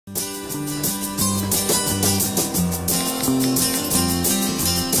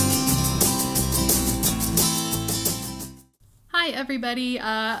everybody.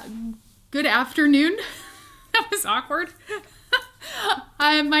 Good afternoon. That was awkward.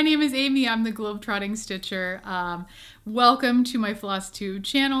 My name is Amy. I'm the Globetrotting Stitcher. Welcome to my Flosstube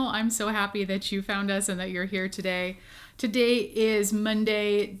channel. I'm so happy that you found us and that you're here today. Today is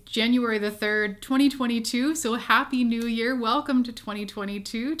Monday, January the 3rd, 2022. So happy New Year. Welcome to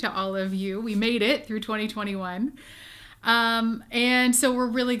 2022 to all of you. We made it through 2021. And so we're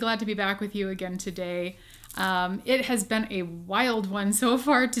really glad to be back with you again today. It has been a wild one so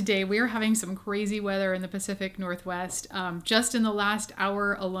far today. We are having some crazy weather in the Pacific Northwest. Just in the last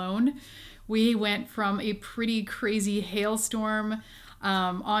hour alone, we went from a pretty crazy hailstorm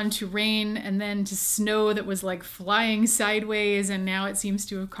on to rain and then to snow that was like flying sideways, and now it seems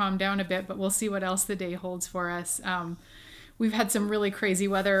to have calmed down a bit, but we'll see what else the day holds for us. We've had some really crazy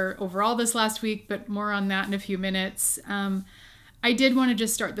weather overall this last week, but more on that in a few minutes. I did want to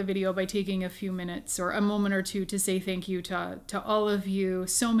just start the video by taking a few minutes or a moment or two to say thank you to all of you.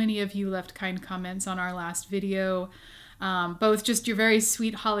 So many of you left kind comments on our last video, both just your very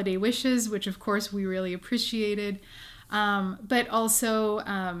sweet holiday wishes, which of course we really appreciated, but also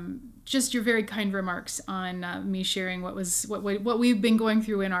just your very kind remarks on me sharing what we've been going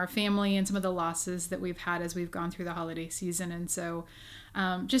through in our family and some of the losses that we've had as we've gone through the holiday season. And so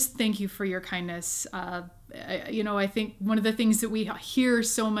just thank you for your kindness. You know, I think one of the things that we hear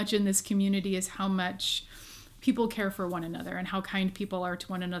so much in this community is how much people care for one another and how kind people are to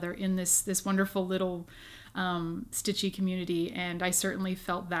one another in this wonderful little stitchy community. And I certainly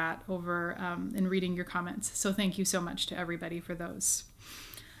felt that over in reading your comments. So thank you so much to everybody for those.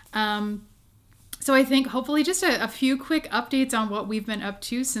 So I think hopefully just a few quick updates on what we've been up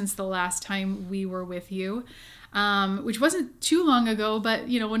to since the last time we were with you. Which wasn't too long ago, but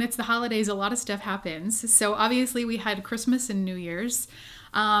you know, when it's the holidays, a lot of stuff happens. So obviously we had Christmas and New Year's.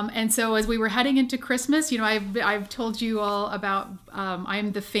 And so as we were heading into Christmas, you know, I've told you all about,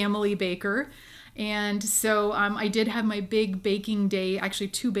 I'm the family baker. And so I did have my big baking day, actually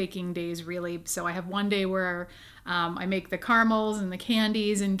 2 baking days really. So I have one day where I make the caramels and the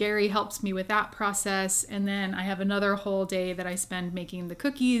candies, and Gary helps me with that process. And then I have another whole day that I spend making the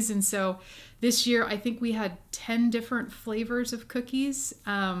cookies. And so this year, I think we had 10 different flavors of cookies,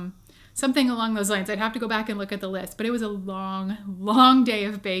 something along those lines. I'd have to go back and look at the list, but it was a long, long day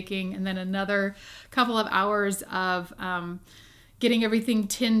of baking, and then another couple of hours of getting everything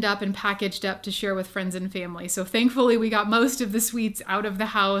tinned up and packaged up to share with friends and family. So thankfully, we got most of the sweets out of the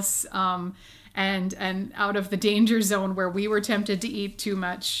house and out of the danger zone where we were tempted to eat too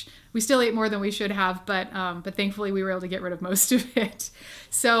much. We still ate more than we should have, but thankfully we were able to get rid of most of it.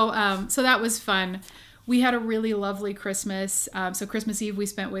 So so that was fun. We had a really lovely Christmas. So Christmas Eve we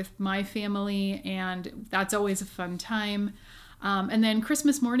spent with my family, and that's always a fun time. And then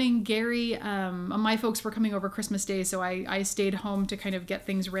Christmas morning, Gary, my folks were coming over Christmas Day, so I stayed home to kind of get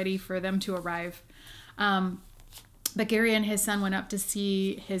things ready for them to arrive. But Gary and his son went up to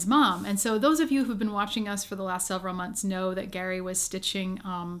see his mom. And so those of you who've been watching us for the last several months know that Gary was stitching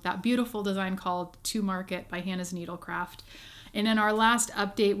that beautiful design called To Market by Hannah's Needlecraft. And in our last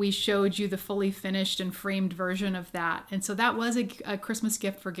update, we showed you the fully finished and framed version of that. And so that was a Christmas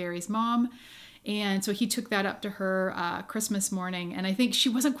gift for Gary's mom. And so he took that up to her Christmas morning. And I think she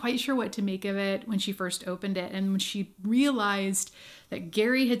wasn't quite sure what to make of it when she first opened it. And when she realized that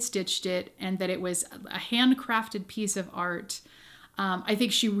Gary had stitched it and that it was a handcrafted piece of art, I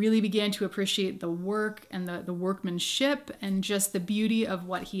think she really began to appreciate the work and the workmanship and just the beauty of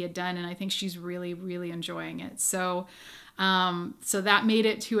what he had done. And I think she's really, really enjoying it. So, so that made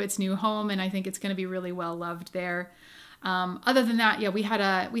it to its new home, and I think it's going to be really well loved there. Other than that, yeah, we had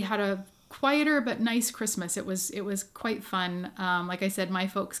a quieter but nice Christmas. It was quite fun. Like I said, my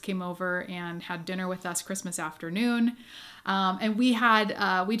folks came over and had dinner with us Christmas afternoon, and we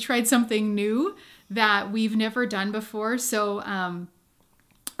tried something new that we've never done before. So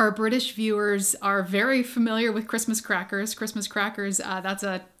our British viewers are very familiar with Christmas crackers. Christmas crackers, that's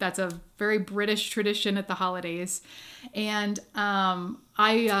a very British tradition at the holidays. And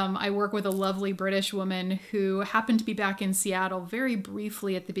I work with a lovely British woman who happened to be back in Seattle very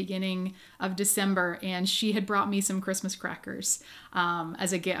briefly at the beginning of December, and she had brought me some Christmas crackers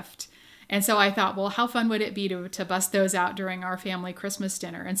as a gift. And so I thought, well, how fun would it be to bust those out during our family Christmas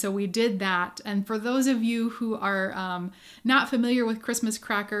dinner? And so we did that. And for those of you who are not familiar with Christmas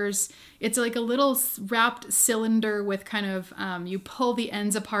crackers, it's like a little wrapped cylinder with kind of, you pull the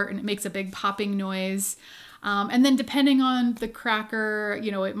ends apart and it makes a big popping noise. And then depending on the cracker,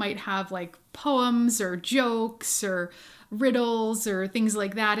 you know, it might have like poems or jokes or riddles or things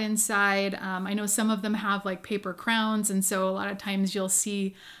like that inside. I know some of them have like paper crowns. And so a lot of times you'll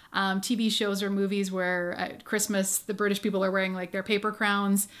see TV shows or movies where at Christmas, the British people are wearing like their paper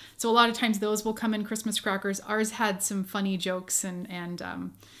crowns. So a lot of times those will come in Christmas crackers. Ours had some funny jokes and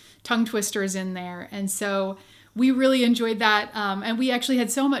tongue twisters in there. And so we really enjoyed that. And we actually had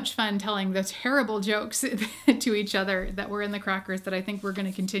so much fun telling the terrible jokes to each other that were in the crackers that I think we're going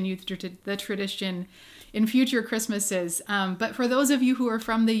to continue the tradition in future Christmases. But for those of you who are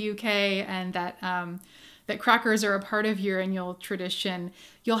from the UK and that crackers are a part of your annual tradition,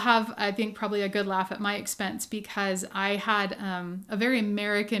 you'll have, I think, probably a good laugh at my expense, because I had a very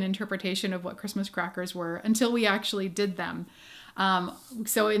American interpretation of what Christmas crackers were until we actually did them.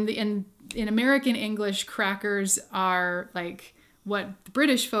 So in American English, crackers are like what the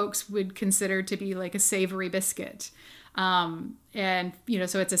British folks would consider to be like a savory biscuit. And, you know,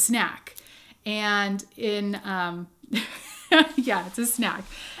 so it's a snack. And in, yeah, it's a snack.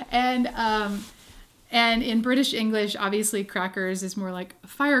 And in British English, obviously crackers is more like a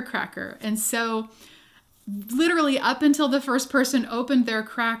firecracker. And so literally up until the first person opened their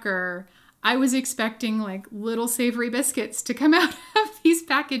cracker, I was expecting like little savory biscuits to come out of these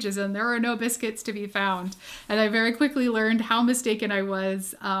packages, and there are no biscuits to be found. And I very quickly learned how mistaken I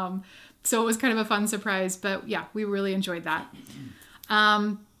was. So it was kind of a fun surprise, but yeah, we really enjoyed that.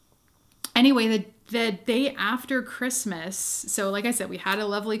 Anyway, the day after Christmas, so like I said, we had a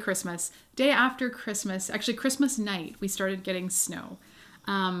lovely Christmas. Day after Christmas, actually Christmas night, we started getting snow.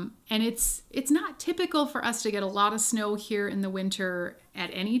 And it's not typical for us to get a lot of snow here in the winter at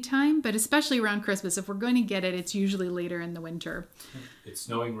any time, but especially around Christmas. If we're going to get it, it's usually later in the winter. It's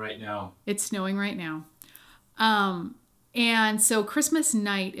snowing right now. It's snowing right now. And so Christmas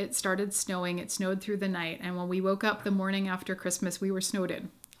night, it started snowing. It snowed through the night. And when we woke up the morning after Christmas, we were snowed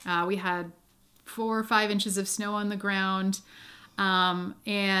in. We had 4 or 5 inches of snow on the ground.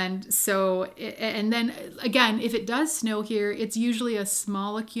 And so, and then again, if it does snow here, it's usually a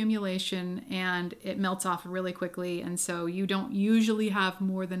small accumulation and it melts off really quickly. And so you don't usually have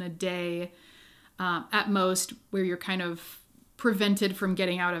more than a day, at most, where you're kind of prevented from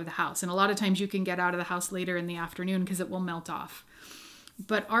getting out of the house. And a lot of times you can get out of the house later in the afternoon because it will melt off.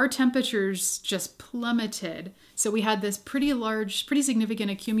 But our temperatures just plummeted. So we had this pretty significant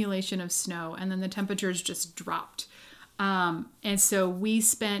accumulation of snow, and then the temperatures just dropped. And so we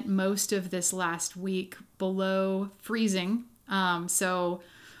spent most of this last week below freezing. So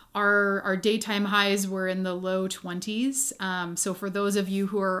our daytime highs were in the low 20s. So for those of you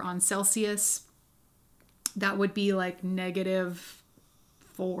who are on Celsius, that would be like -4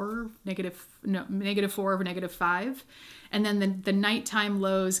 or -5. And then the nighttime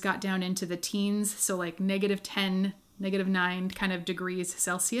lows got down into the teens. So like -10, -9 kind of degrees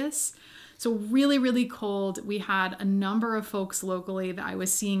Celsius. So really, really cold. We had a number of folks locally that I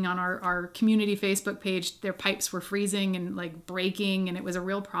was seeing on our community Facebook page. Their pipes were freezing and like breaking, and it was a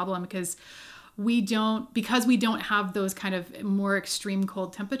real problem because we don't have those kind of more extreme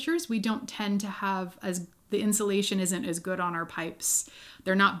cold temperatures. We don't tend to have the insulation isn't as good on our pipes.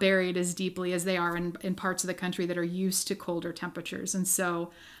 They're not buried as deeply as they are in parts of the country that are used to colder temperatures. And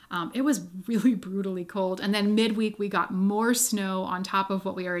so it was really brutally cold. And then midweek, we got more snow on top of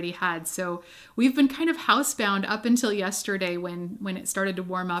what we already had. So we've been kind of housebound up until yesterday when it started to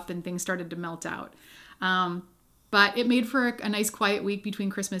warm up and things started to melt out. But it made for a nice quiet week between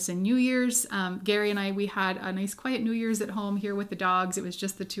Christmas and New Year's. Gary and I, we had a nice quiet New Year's at home here with the dogs. It was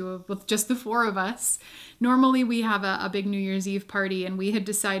just the 4 of us. Normally we have a big New Year's Eve party, and we had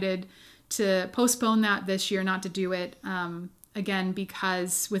decided to postpone that this year, not to do it again,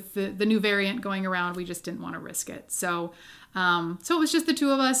 because with the new variant going around, we just didn't want to risk it. So it was just the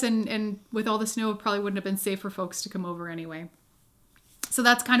 2 of us, and with all the snow, it probably wouldn't have been safe for folks to come over anyway. So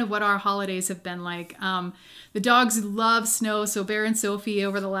that's kind of what our holidays have been like. The dogs love snow, so Bear and Sophie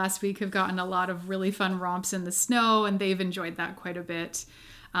over the last week have gotten a lot of really fun romps in the snow, and they've enjoyed that quite a bit.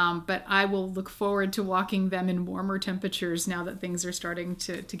 But I will look forward to walking them in warmer temperatures now that things are starting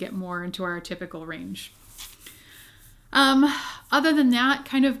to get more into our typical range. Other than that,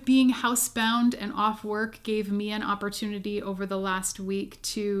 kind of being housebound and off work gave me an opportunity over the last week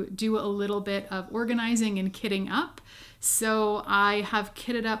to do a little bit of organizing and kitting up. So I have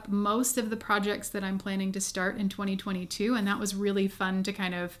kitted up most of the projects that I'm planning to start in 2022, and that was really fun to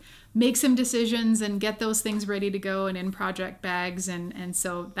kind of make some decisions and get those things ready to go and in project bags, and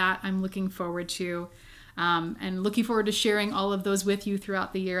so that I'm looking forward to, and looking forward to sharing all of those with you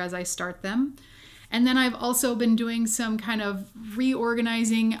throughout the year as I start them. And then I've also been doing some kind of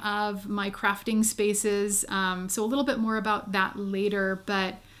reorganizing of my crafting spaces. So a little bit more about that later,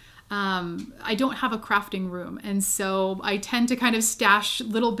 but I don't have a crafting room. And so I tend to kind of stash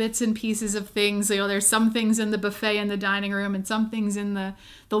little bits and pieces of things. You know, there's some things in the buffet in the dining room and some things in the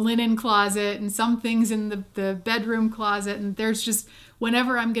linen closet and some things in the bedroom closet. And there's just,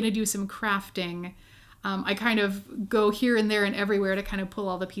 whenever I'm going to do some crafting, I kind of go here and there and everywhere to kind of pull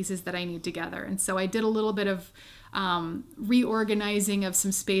all the pieces that I need together. And so I did a little bit of reorganizing of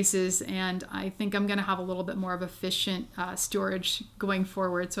some spaces, and I think I'm going to have a little bit more of efficient storage going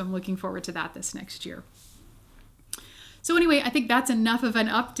forward. So I'm looking forward to that this next year. So anyway, I think that's enough of an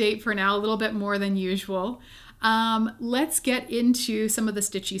update for now, a little bit more than usual. Let's get into some of the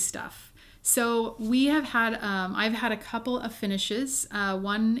stitchy stuff. So we have had, I've had a couple of finishes.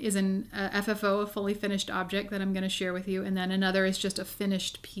 One is an FFO, a fully finished object that I'm going to share with you, and then another is just a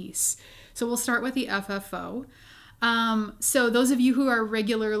finished piece. So we'll start with the FFO. So those of you who are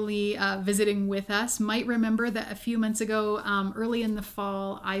regularly visiting with us might remember that a few months ago, early in the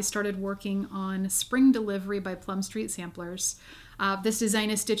fall, I started working on Spring Delivery by Plum Street Samplers. This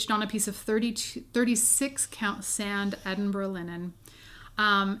design is stitched on a piece of 36 count sand Edinburgh linen.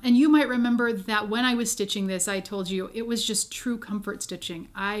 And you might remember that when I was stitching this, I told you it was just true comfort stitching.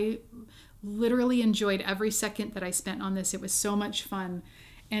 I literally enjoyed every second that I spent on this. It was so much fun.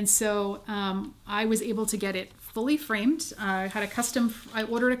 And so I was able to get it fully framed. I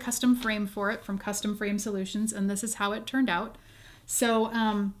ordered a custom frame for it from Custom Frame Solutions, and this is how it turned out. So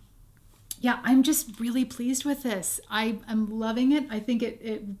yeah, I'm just really pleased with this. I am loving it. I think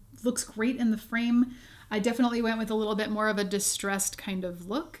it looks great in the frame. I definitely went with a little bit more of a distressed kind of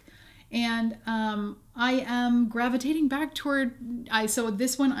look. And I am gravitating back toward, so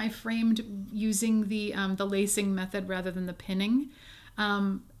this one I framed using the lacing method rather than the pinning.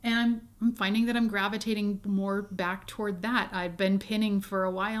 And I'm finding that I'm gravitating more back toward that. I've been pinning for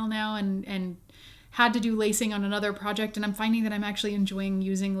a while now and had to do lacing on another project, and I'm finding that I'm actually enjoying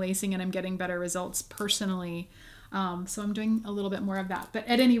using lacing and I'm getting better results personally. So I'm doing a little bit more of that. But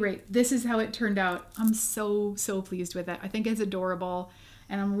at any rate, this is how it turned out. I'm so pleased with it. I think it's adorable,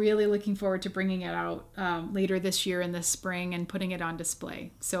 and I'm really looking forward to bringing it out later this year in the spring and putting it on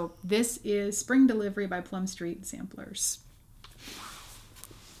display. So this is Spring Delivery by Plum Street Samplers.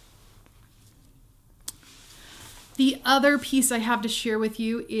 The other piece I have to share with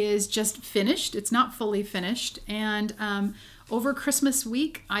you is just finished. It's not fully finished. And over Christmas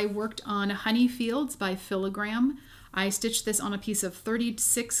week, I worked on Honey Fields by Filigram. I stitched this on a piece of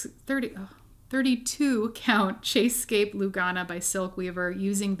 32 count Chasescape Lugana by Silk Weaver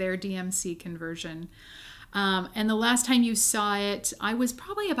using their DMC conversion. And the last time you saw it, I was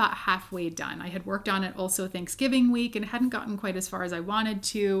probably about halfway done. I had worked on it also Thanksgiving week and hadn't gotten quite as far as I wanted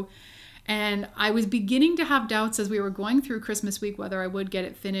to. And I was beginning to have doubts as we were going through Christmas week whether I would get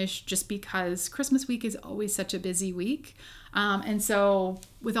it finished, just because Christmas week is always such a busy week. And so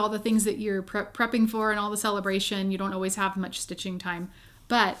with all the things that you're prepping for and all the celebration, you don't always have much stitching time.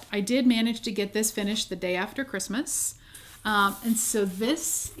 But I did manage to get this finished the day after Christmas. And so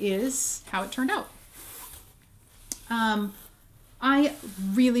this is how it turned out. I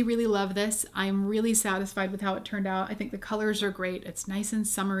really love this. I'm really satisfied with how it turned out. I think the colors are great. It's nice and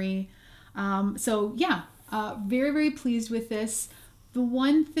summery. So yeah, very pleased with this. The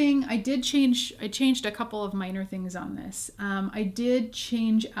one thing I changed a couple of minor things on this. I did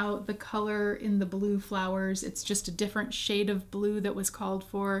change out the color in the blue flowers. It's just a different shade of blue that was called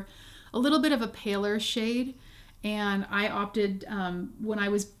for, a little bit of a paler shade. And I opted, when I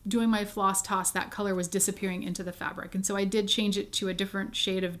was doing my floss toss, that color was disappearing into the fabric. And so I did change it to a different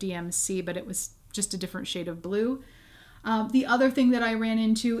shade of DMC, but it was just a different shade of blue. The other thing that I ran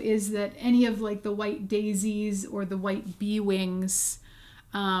into is that any of like the white daisies or the white bee wings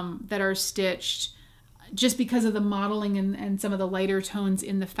that are stitched, just because of the modeling and some of the lighter tones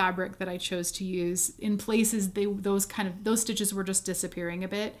in the fabric that I chose to use, in places those stitches were just disappearing a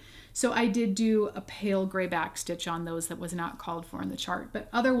bit. So I did do a pale gray back stitch on those that was not called for in the chart. But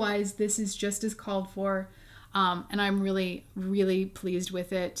otherwise, this is just as called for, and I'm really pleased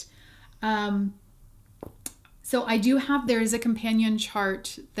with it. So I do have, there is a companion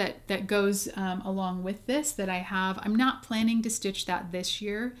chart that goes along with this that I have. I'm not planning to stitch that this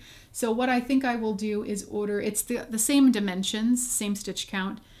year. So what I think I will do is order, it's the same dimensions, same stitch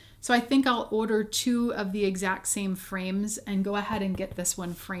count. So I think I'll order 2 of the exact same frames and go ahead and get this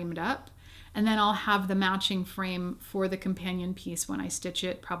one framed up. And then I'll have the matching frame for the companion piece when I stitch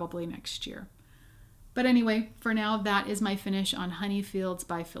it, probably next year. But anyway, for now, that is my finish on Honey Fields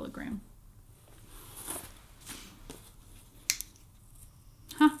by Filigram.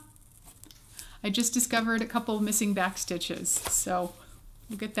 I just discovered a couple of missing back stitches, so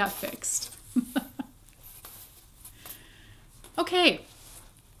we'll get that fixed. Okay,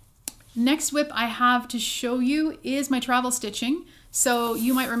 next WIP I have to show you is my travel stitching. So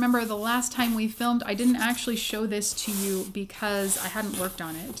you might remember the last time we filmed, I didn't actually show this to you because I hadn't worked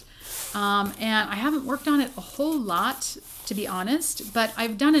on it. And I haven't worked on it a whole lot, to be honest, but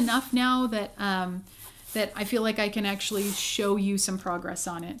I've done enough now that, that I feel like I can actually show you some progress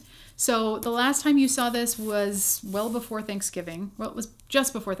on it. So the last time you saw this was well before Thanksgiving. Well, it was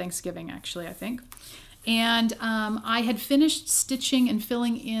just before Thanksgiving, actually, I think. And I had finished stitching and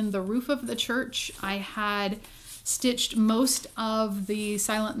filling in the roof of the church. I had stitched most of the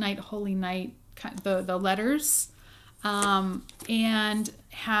Silent Night, Holy Night, the letters, and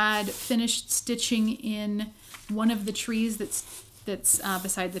had finished stitching in one of the trees that's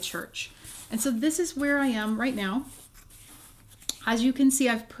beside the church. And so this is where I am right now. As you can see,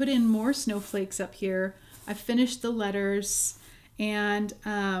 I've put in more snowflakes up here. I've finished the letters. And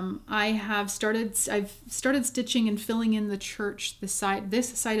I've started stitching and filling in the church, this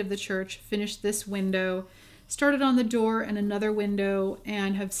side of the church, finished this window, started on the door and another window,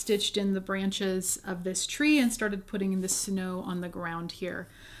 and have stitched in the branches of this tree and started putting in the snow on the ground here.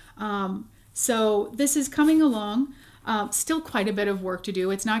 So this is coming along. Still quite a bit of work to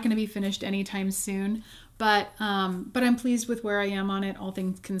do. It's not going to be finished anytime soon. But I'm pleased with where I am on it, all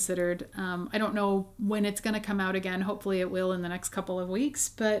things considered. I don't know when it's going to come out again. Hopefully it will in the next couple of weeks,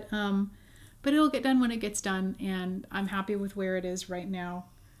 but it'll get done when it gets done, and I'm happy with where it is right now.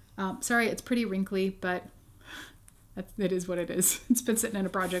 Sorry, it's pretty wrinkly, but it is what it is. It's been sitting in a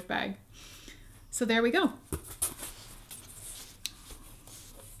project bag. So there we go.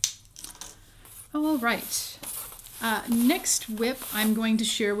 All right. Next WIP I'm going to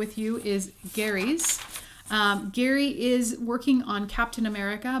share with you is Gary's. Gary is working on Captain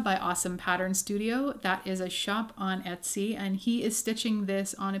America by Awesome Pattern Studio. That is a shop on Etsy, and he is stitching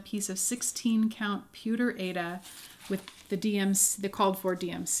this on a piece of 16 count pewter Aida with the DMC, the called for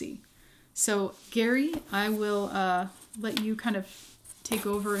DMC. So Gary, I will let you kind of take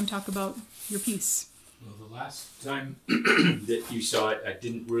over and talk about your piece. Well, the last time that you saw it, I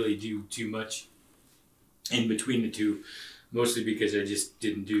didn't really do too much in between the two. Mostly because I just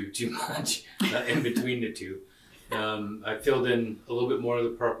didn't do too much in between the two. I filled in a little bit more of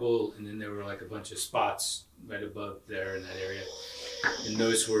the purple, and then there were like a bunch of spots right above there in that area, and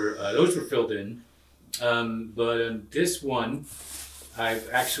those were filled in. But on this one, I've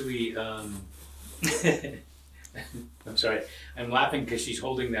actually I'm sorry, I'm laughing because she's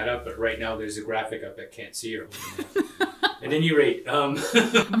holding that up, but right now there's a graphic up. I can't see her holding that. At any rate, I'm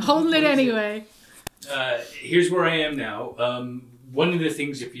holding it anyway. Here's where I am now. One of the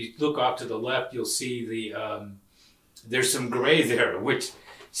things, if you look off to the left, you'll see there's some gray there, which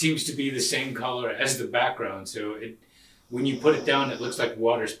seems to be the same color as the background. So when you put it down, it looks like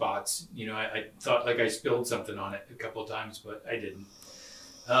water spots. You know, I thought like I spilled something on it a couple of times, but I didn't.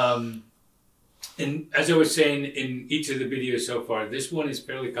 And as I was saying in each of the videos so far, this one is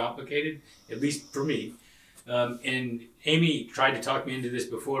fairly complicated, at least for me. And Amy tried to talk me into this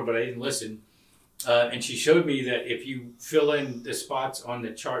before, but I didn't listen. And she showed me that if you fill in the spots on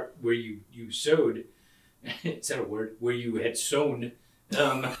the chart where you sewed, is that a word? Where you had sewn,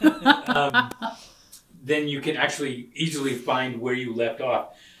 then you can actually easily find where you left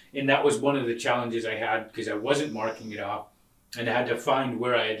off. And that was one of the challenges I had because I wasn't marking it off, and I had to find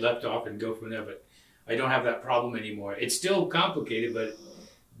where I had left off and go from there. But I don't have that problem anymore. It's still complicated, but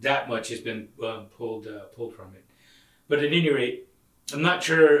that much has been pulled from it. But at any rate, I'm not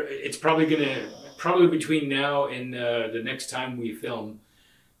sure. It's probably between now and the next time we film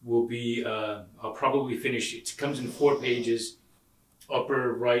will be, I'll probably finish. It comes in 4 pages,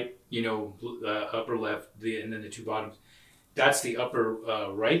 upper right, you know, upper left, and then the 2 bottoms. That's the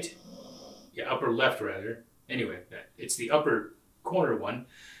upper right, yeah, upper left rather. Anyway, it's the upper corner one,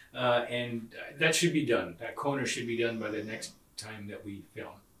 and that should be done. That corner should be done by the next time that we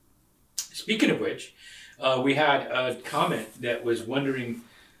film. Speaking of which, we had a comment that was wondering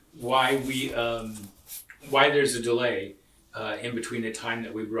why there's a delay in between the time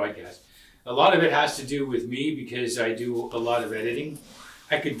that we broadcast. A lot of it has to do with me because I do a lot of editing.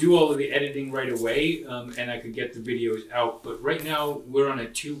 I could do all of the editing right away and I could get the videos out, but right now we're on a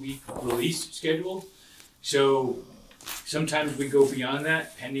 2-week release schedule. So sometimes we go beyond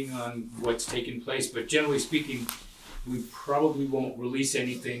that depending on what's taking place, but generally speaking, we probably won't release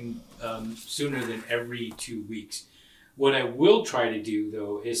anything sooner than every 2 weeks. What I will try to do,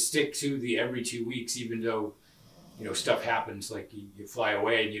 though, is stick to the every 2 weeks, even though, you know, stuff happens, like you fly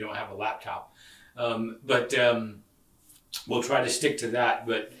away and you don't have a laptop. We'll try to stick to that.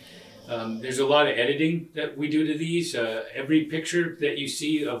 But There's a lot of editing that we do to these. Every picture that you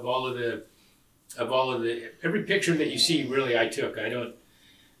see every picture that you see, really, I took.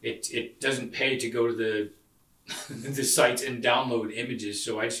 It doesn't pay to go to the sites and download images,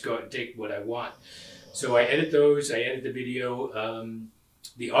 so I just go out and take what I want. So I edit those, I edit the video.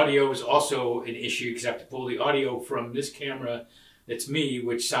 The audio is also an issue because I have to pull the audio from this camera that's me,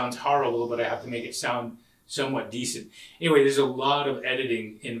 which sounds horrible, but I have to make it sound somewhat decent. Anyway, there's a lot of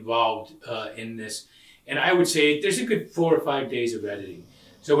editing involved in this. And I would say there's a good 4 or 5 days of editing.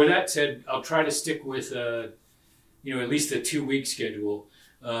 So with that said, I'll try to stick with, at least a 2-week schedule.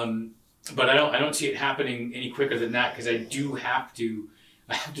 But I don't see it happening any quicker than that because I have to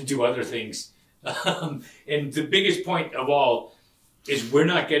do other things. And the biggest point of all is we're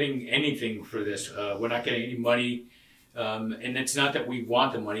not getting anything for this. We're not getting any money. And it's not that we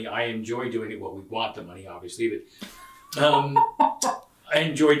want the money. I enjoy doing it. Well, we want the money, obviously, but I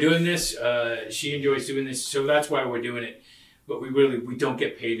enjoy doing this. She enjoys doing this, so that's why we're doing it. But we don't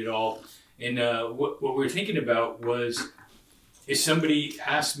get paid at all. And what we're thinking about was if somebody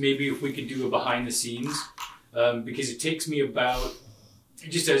asked maybe if we could do a behind the scenes, because it takes me about,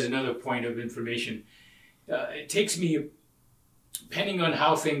 just as another point of information, it takes me, depending on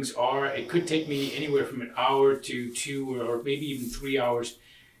how things are, it could take me anywhere from an hour to 2 or maybe even 3 hours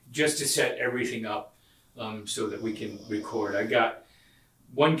just to set everything up so that we can record. I got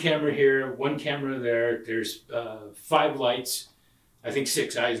one camera here, one camera there. There's 5 lights, I think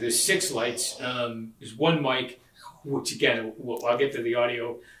 6 eyes. There's 6 lights. There's one mic, which again, I'll get to the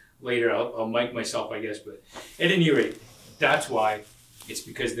audio later. I'll mic myself, I guess. But at any rate, that's why. It's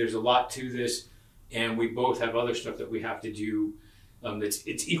because there's a lot to this, and we both have other stuff that we have to do.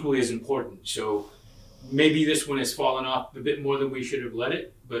 It's equally as important. So maybe this one has fallen off a bit more than we should have let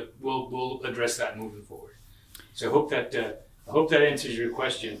it, but we'll address that moving forward. So I hope that answers your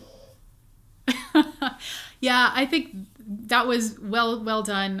question. Yeah, I think that was well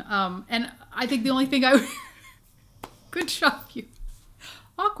done. And I think the only thing good job, you.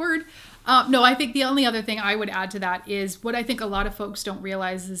 Awkward. No, I think the only other thing I would add to that is what I think a lot of folks don't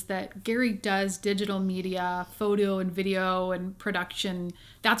realize is that Gary does digital media, photo and video and production.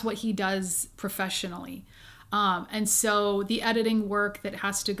 That's what he does professionally. And so the editing work that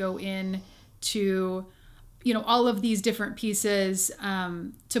has to go in to, all of these different pieces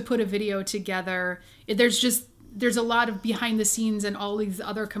to put a video together, there's a lot of behind the scenes and all these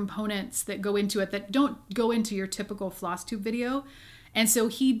other components that go into it that don't go into your typical Flosstube video. And so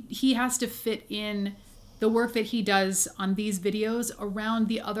he has to fit in the work that he does on these videos around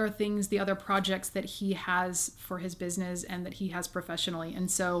the other things, the other projects that he has for his business and that he has professionally.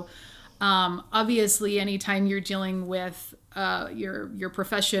 And so obviously anytime you're dealing with your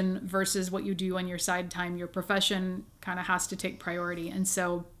profession versus what you do on your side time, your profession kind of has to take priority. And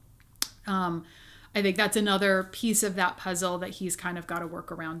so I think that's another piece of that puzzle that he's kind of got to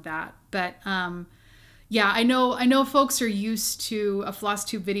work around that. But yeah, I know folks are used to a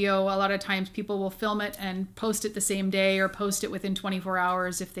Flosstube video. A lot of times people will film it and post it the same day or post it within 24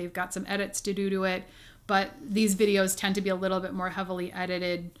 hours if they've got some edits to do to it. But these videos tend to be a little bit more heavily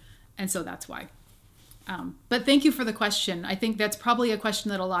edited, and so that's why. But thank you for the question. I think that's probably a question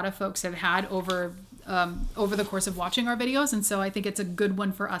that a lot of folks have had over the course of watching our videos, and so I think it's a good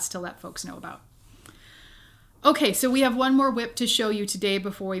one for us to let folks know about. Okay, so we have one more whip to show you today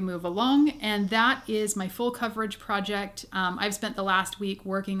before we move along, and that is my full coverage project. I've spent the last week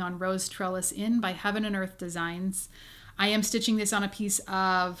working on Rose Trellis Inn by Heaven and Earth Designs. I am stitching this on a piece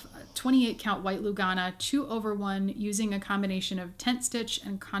of 28 count white Lugana 2/1 using a combination of tent stitch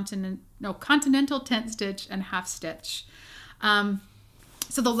and continental tent stitch and half stitch.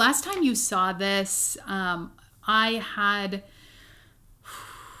 So the last time you saw this, I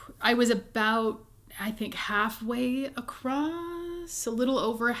was about, I think, halfway across, a little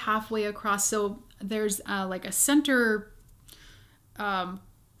over halfway across. So there's like a center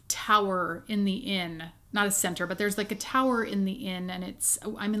tower in the inn, not a center, but there's like a tower in the inn, and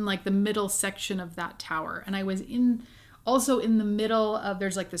I'm in like the middle section of that tower. And I was also in the middle of,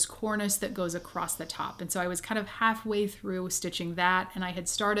 there's like this cornice that goes across the top. And so I was kind of halfway through stitching that. And I had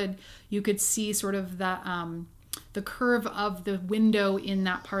started, you could see sort of the curve of the window in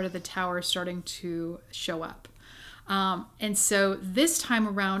that part of the tower starting to show up. And so this time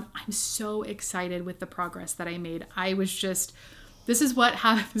around, I'm so excited with the progress that I made. I was just, this is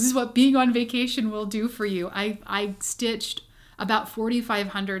what being on vacation will do for you. I stitched about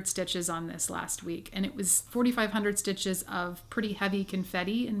 4,500 stitches on this last week, and it was 4,500 stitches of pretty heavy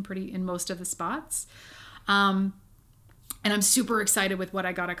confetti in most of the spots. And I'm super excited with what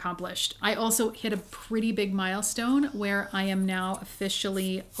I got accomplished. I also hit a pretty big milestone where I am now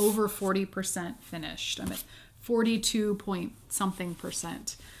officially over 40% finished. I'm at 42 point something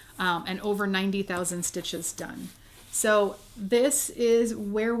percent, and over 90,000 stitches done. So this is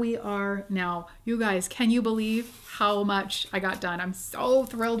where we are now. You guys, can you believe how much I got done? I'm so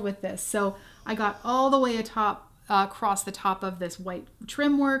thrilled with this. So I got all the way across the top of this white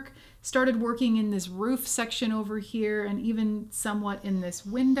trim work, started working in this roof section over here, and even somewhat in this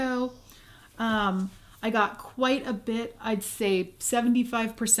window. I got quite a bit, I'd say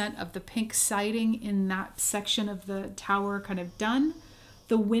 75% of the pink siding in that section of the tower kind of done.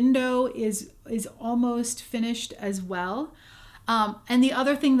 The window is almost finished as well. And the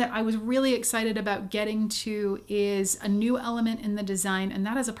other thing that I was really excited about getting to is a new element in the design, and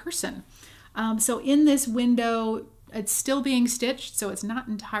that is a person. So in this window, it's still being stitched, so it's not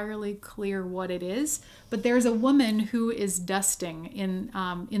entirely clear what it is, but there's a woman who is dusting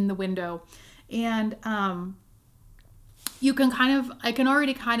in the window. And I can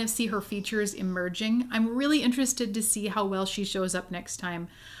already kind of see her features emerging. I'm really interested to see how well she shows up next time.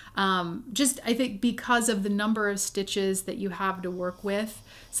 I think because of the number of stitches that you have to work with,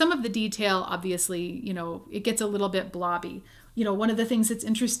 some of the detail, obviously, it gets a little bit blobby. One of the things that's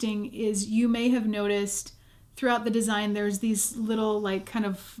interesting is you may have noticed throughout the design, there's these little like kind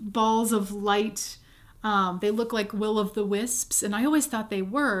of balls of light. They look like will-o'-the-wisps, and I always thought they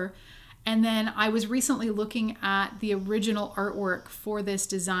were. And then I was recently looking at the original artwork for this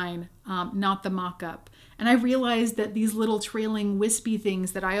design, not the mock-up. And I realized that these little trailing wispy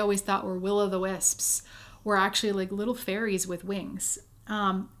things that I always thought were will-o'-the-wisps were actually like little fairies with wings.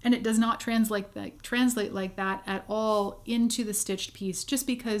 And it does not translate like that at all into the stitched piece, just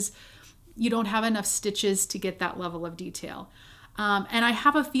because you don't have enough stitches to get that level of detail. And I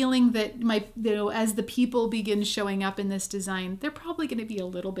have a feeling that as the people begin showing up in this design, they're probably going to be a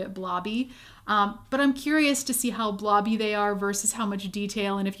little bit blobby. But I'm curious to see how blobby they are versus how much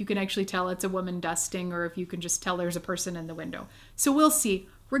detail, and if you can actually tell it's a woman dusting, or if you can just tell there's a person in the window. So we'll see.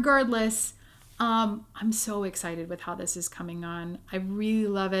 Regardless, I'm so excited with how this is coming on. I really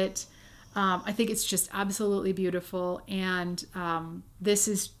love it. I think it's just absolutely beautiful. And I'm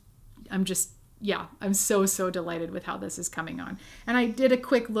so delighted with how this is coming on. And I did a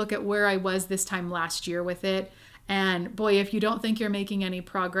quick look at where I was this time last year with it. And boy, if you don't think you're making any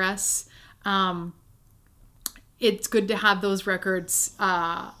progress, it's good to have those records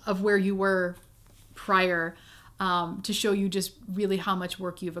of where you were prior to show you just really how much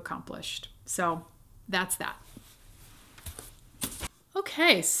work you've accomplished. So that's that.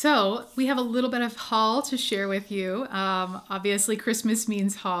 Okay, so we have a little bit of haul to share with you. Obviously, Christmas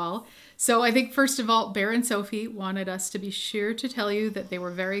means haul. So I think, first of all, Bear and Sophie wanted us to be sure to tell you that they were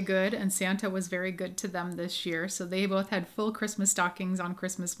very good, and Santa was very good to them this year. So they both had full Christmas stockings on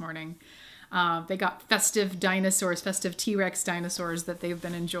Christmas morning. They got festive T-Rex dinosaurs that they've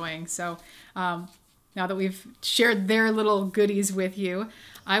been enjoying. So now that we've shared their little goodies with you,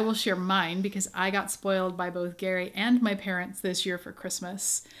 I will share mine, because I got spoiled by both Gary and my parents this year for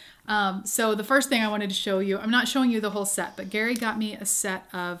Christmas. So the first thing I wanted to show you, I'm not showing you the whole set, but Gary got me a set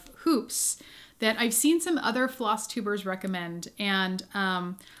of hoops that I've seen some other floss tubers recommend. And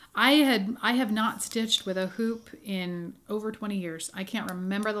I have not stitched with a hoop in over 20 years. I can't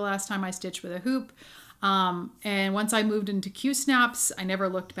remember the last time I stitched with a hoop. And once I moved into Q-snaps, I never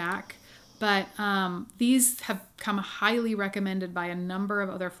looked back. But these have come highly recommended by a number of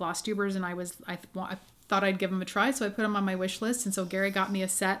other floss tubers, and I thought I'd give them a try, so I put them on my wish list. And so Gary got me a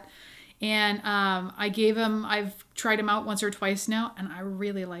set, and I've tried them out once or twice now, and I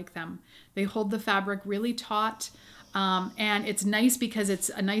really like them. They hold the fabric really taut, and it's nice because it's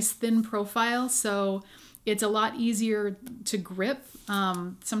a nice thin profile, so it's a lot easier to grip.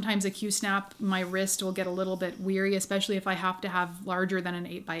 Sometimes a Q-snap, my wrist will get a little bit weary, especially if I have to have larger than an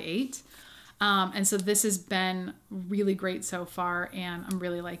 8x8. And so this has been really great so far, and I'm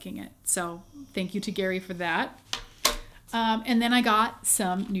really liking it. So thank you to Gary for that. And then I got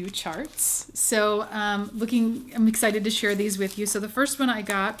some new charts. So I'm excited to share these with you. So the first one I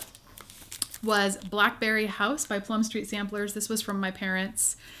got was Blackberry House by Plum Street Samplers. This was from my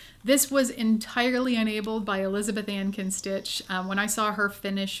parents. This was entirely enabled by Elizabeth Ann Can Stitch. When I saw her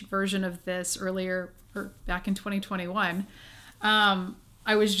finished version of this back in 2021,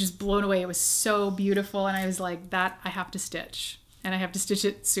 I was just blown away. It was so beautiful, and I was like, that I have to stitch, and I have to stitch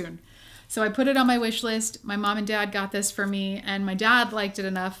it soon. So I put it on my wish list. My mom and dad got this for me, and my dad liked it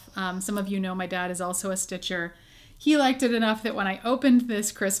enough. Some of you know my dad is also a stitcher. He liked it enough that when I opened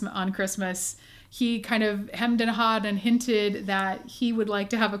this on Christmas, he kind of hemmed and hawed and hinted that he would like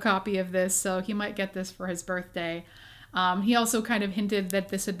to have a copy of this, so he might get this for his birthday. He also kind of hinted that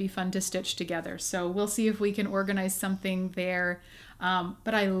this would be fun to stitch together. So we'll see if we can organize something there.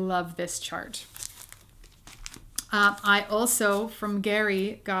 But I love this chart. I also, from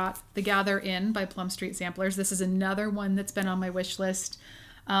Gary, got The Gather In by Plum Street Samplers. This is another one that's been on my wish list.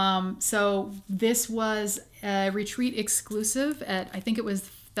 So this was a retreat exclusive at, I think it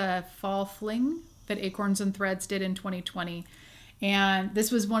was the Fall Fling that Acorns and Threads did in 2020. And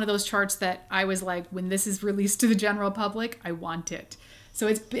this was one of those charts that I was like, when this is released to the general public, I want it. So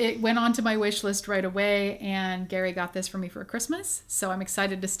it went onto my wish list right away, and Gary got this for me for Christmas. So I'm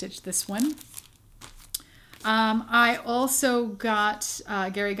excited to stitch this one. I also got,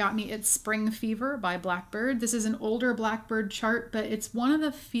 Gary got me It's Spring Fever by Blackbird. This is an older Blackbird chart, but it's one of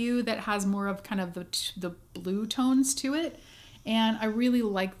the few that has more of kind of the blue tones to it. And I really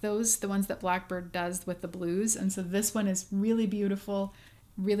like those, the ones that Blackbird does with the blues. And so this one is really beautiful.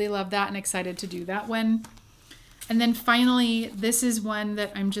 Really love that and excited to do that one. And then finally, this is one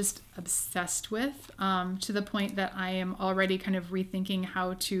that I'm just obsessed with, to the point that I am already kind of rethinking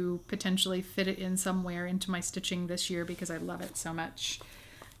how to potentially fit it in somewhere into my stitching this year because I love it so much.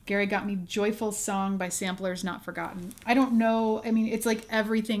 Gary got me Joyful Song by Samplers Not Forgotten. I don't know, I mean, it's like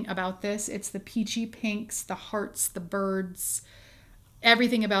everything about this. It's the peachy pinks, the hearts, the birds.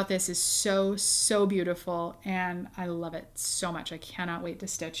 Everything about this is so, so beautiful, and I love it so much. I cannot wait to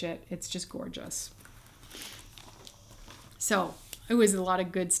stitch it. It's just gorgeous. So it was a lot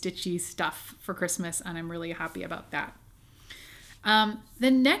of good stitchy stuff for Christmas, and I'm really happy about that.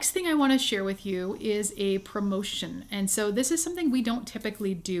 The next thing I want to share with you is a promotion. And so this is something we don't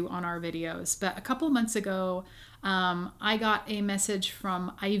typically do on our videos, but a couple months ago, I got a message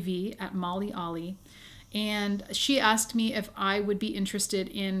from Ivy at Molly Ollie, and she asked me if I would be interested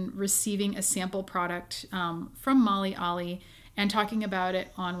in receiving a sample product from Molly Ollie and talking about it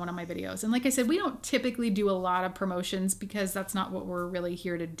on one of my videos. And like I said, we don't typically do a lot of promotions because that's not what we're really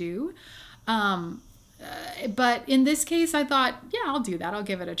here to do. But in this case, I thought, yeah, I'll do that. I'll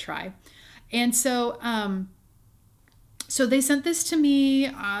give it a try. And so, so they sent this to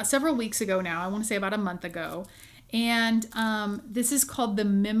me several weeks ago now. I want to say about a month ago. And this is called the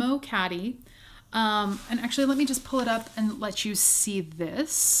Memo Caddy. And actually, let me just pull it up and let you see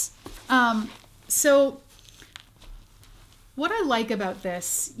this. So what I like about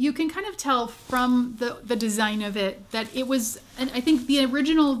this, you can kind of tell from the design of it that it was, and I think the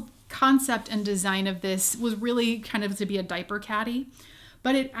original concept and design of this was really kind of to be a diaper caddy,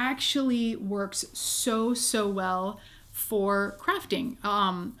 but it actually works so, so well for crafting.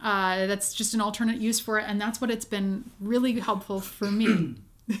 That's just an alternate use for it, and that's what it's been really helpful for me.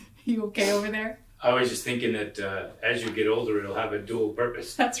 You okay over there? I was just thinking that as you get older, it'll have a dual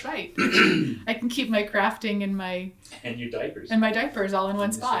purpose. That's right. I can keep my crafting and my your diapers and my diapers all in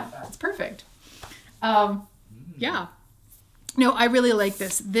one spot. It's perfect. Yeah. No, I really like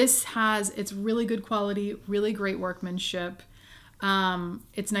this. It's really good quality, really great workmanship.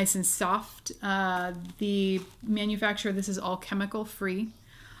 It's nice and soft. The manufacturer, this is all chemical free,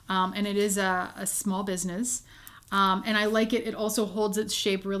 and it is a small business. And I like it. It also holds its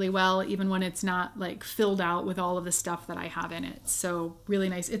shape really well, even when it's not like filled out with all of the stuff that I have in it. So really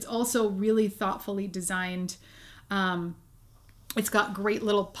nice. It's also really thoughtfully designed. It's got great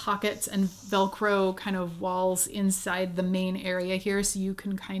little pockets and Velcro kind of walls inside the main area here. So you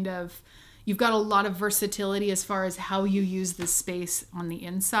can you've got a lot of versatility as far as how you use the space on the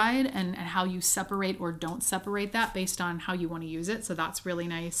inside and how you separate or don't separate that based on how you want to use it. So that's really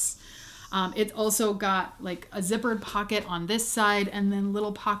nice. It's also got like a zippered pocket on this side and then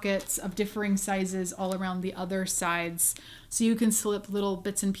little pockets of differing sizes all around the other sides. So you can slip little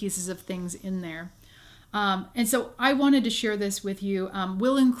bits and pieces of things in there. And so I wanted to share this with you.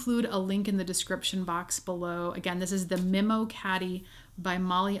 We'll include a link in the description box below. Again, this is the Memo Caddy by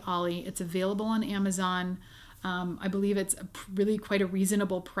Molly Ollie. It's available on Amazon. I believe it's really quite a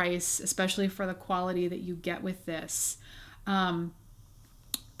reasonable price, especially for the quality that you get with this.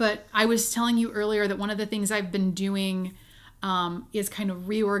 But I was telling you earlier that one of the things I've been doing is kind of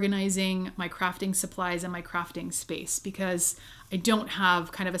reorganizing my crafting supplies and my crafting space because I don't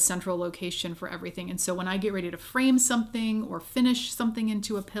have kind of a central location for everything. And so when I get ready to frame something or finish something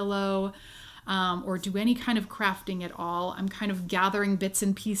into a pillow or do any kind of crafting at all, I'm kind of gathering bits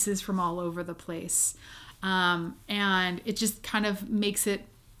and pieces from all over the place. And it just kind of makes it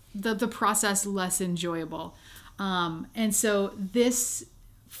the process less enjoyable. And so this,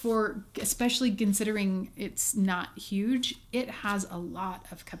 especially considering it's not huge, it has a lot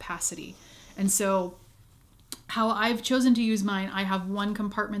of capacity. And so how I've chosen to use mine, I have one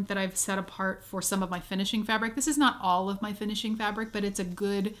compartment that I've set apart for some of my finishing fabric. This is not all of my finishing fabric, but it's a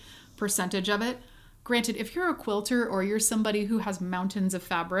good percentage of it Granted, if you're a quilter or you're somebody who has mountains of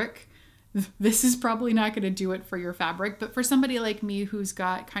fabric, this is probably not going to do it for your fabric. But for somebody like me who's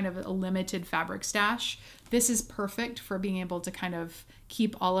got kind of a limited fabric stash, this is perfect for being able to kind of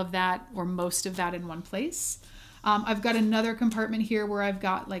keep all of that or most of that in one place. I've got another compartment here where I've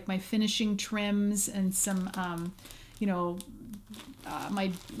got like my finishing trims and some, you know,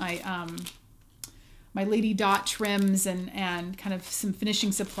 my Lady Dot trims and kind of some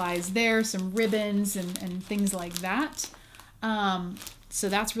finishing supplies there, some ribbons and things like that. So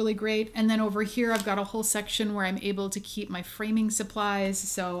that's really great. And then over here, I've got a whole section where I'm able to keep my framing supplies.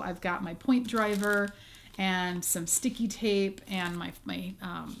 So I've got my point driver and some sticky tape and my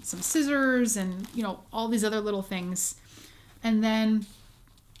some scissors and, you know, all these other little things. And then,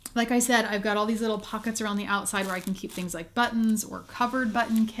 like I said, I've got all these little pockets around the outside where I can keep things like buttons or covered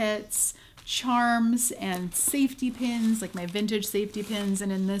button kits, charms, and safety pins, like my vintage safety pins.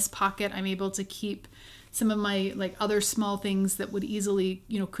 And in this pocket, I'm able to keep some of my like other small things that would easily,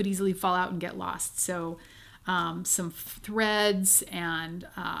 you know, could easily fall out and get lost. So some threads and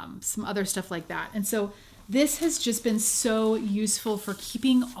some other stuff like that. And so this has just been so useful for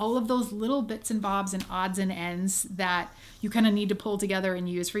keeping all of those little bits and bobs and odds and ends that you kind of need to pull together and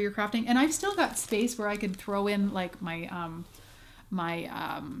use for your crafting. And I've still got space where I could throw in like my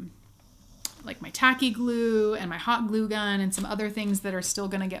tacky glue and my hot glue gun and some other things that are still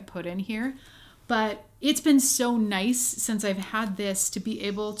going to get put in here. But it's been so nice since I've had this to be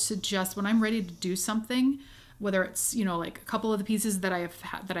able to just, when I'm ready to do something, whether it's, you know, like a couple of the pieces that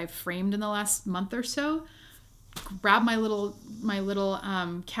I've framed in the last month or so, grab my little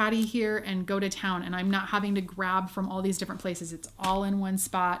caddy here and go to town, and I'm not having to grab from all these different places. It's all in one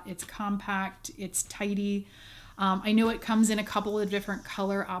spot. It's compact. It's tidy. I know it comes in a couple of different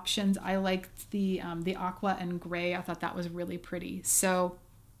color options. I liked the aqua and gray. I thought that was really pretty. So,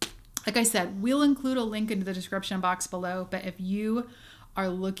 like I said, we'll include a link into the description box below, but if you are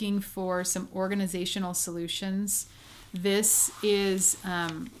looking for some organizational solutions, this is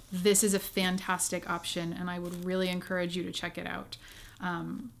a fantastic option, and I would really encourage you to check it out.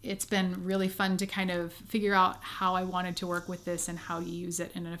 It's been really fun to kind of figure out how I wanted to work with this and how to use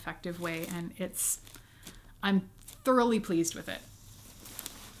it in an effective way, and I'm thoroughly pleased with it.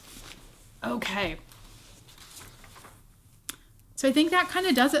 Okay. So I think that kind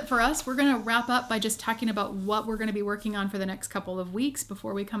of does it for us. We're going to wrap up by just talking about what we're going to be working on for the next couple of weeks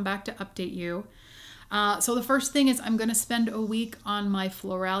before we come back to update you. So the first thing is I'm going to spend a week on my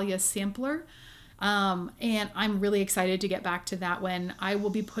Floralia sampler. And I'm really excited to get back to that one. I will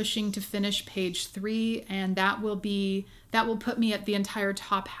be pushing to finish page 3, and that will put me at the entire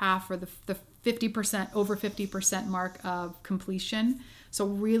top half, or the 50%, over 50% mark of completion. So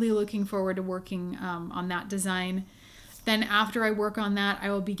really looking forward to working on that design. Then after I work on that,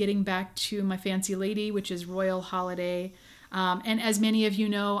 I will be getting back to my Fancy Lady, which is Royal Holiday. And as many of you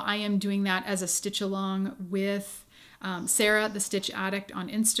know, I am doing that as a stitch along with Sarah, the Stitch Addict on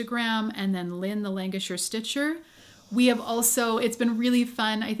Instagram, and then Lynn, the Lancashire Stitcher. We have also, it's been really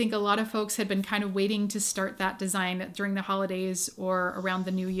fun. I think a lot of folks had been kind of waiting to start that design during the holidays or around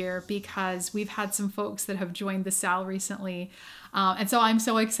the new year, because we've had some folks that have joined the SAL recently. And so I'm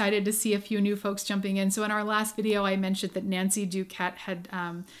so excited to see a few new folks jumping in. So in our last video, I mentioned that Nancy Duquette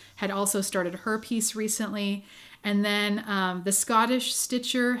had also started her piece recently. And then the Scottish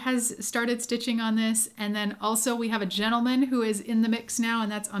Stitcher has started stitching on this. And then also we have a gentleman who is in the mix now,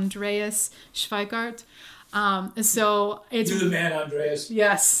 and that's Andreas Schweikardt. So it's... You the man, Andreas.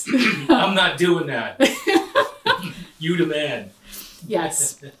 Yes. I'm not doing that. You the man.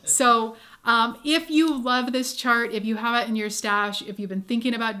 Yes. So if you love this chart, if you have it in your stash, if you've been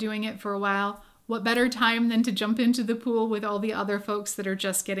thinking about doing it for a while, what better time than to jump into the pool with all the other folks that are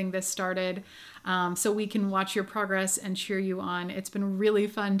just getting this started, so we can watch your progress and cheer you on. It's been really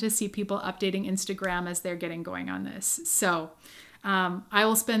fun to see people updating Instagram as they're getting going on this. So I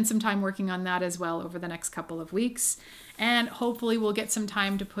will spend some time working on that as well over the next couple of weeks, and hopefully we'll get some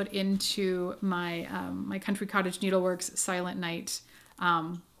time to put into my my Country Cottage Needleworks Silent Night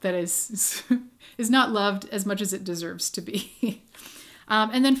that is not loved as much as it deserves to be.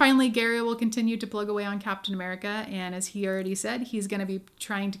 And then finally, Gary will continue to plug away on Captain America, and as he already said, he's going to be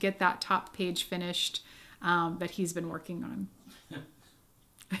trying to get that top page finished that he's been working on.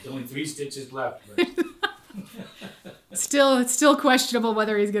 There's only 3 stitches left. But... It's still questionable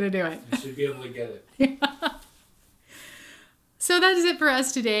whether he's going to do it. I should be able to get it. So that is it for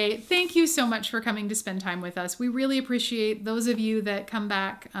us today. Thank you so much for coming to spend time with us. We really appreciate those of you that come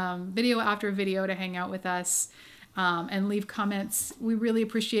back video after video to hang out with us and leave comments. We really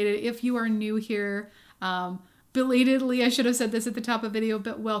appreciate it. If you are new here, belatedly, I should have said this at the top of the video,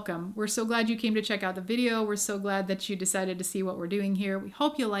 but welcome. We're so glad you came to check out the video. We're so glad that you decided to see what we're doing here. We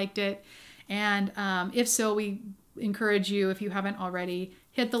hope you liked it. And if so, we encourage you, if you haven't already,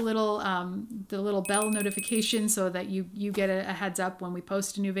 hit the little bell notification so that you get a heads up when we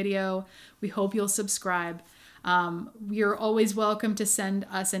post a new video. We hope you'll subscribe. You're always welcome to send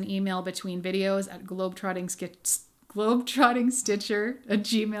us an email between videos at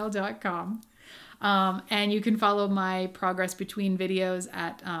globetrottingstitcher@gmail.com. And you can follow my progress between videos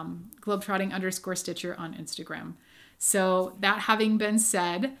at globetrotting_stitcher on Instagram. So that having been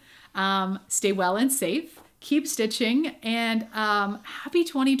said, stay well and safe, keep stitching, and happy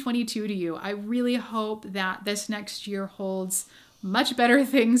 2022 to you. I really hope that this next year holds much better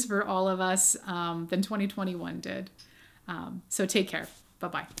things for all of us than 2021 did. So take care.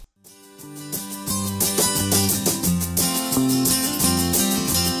 Bye-bye.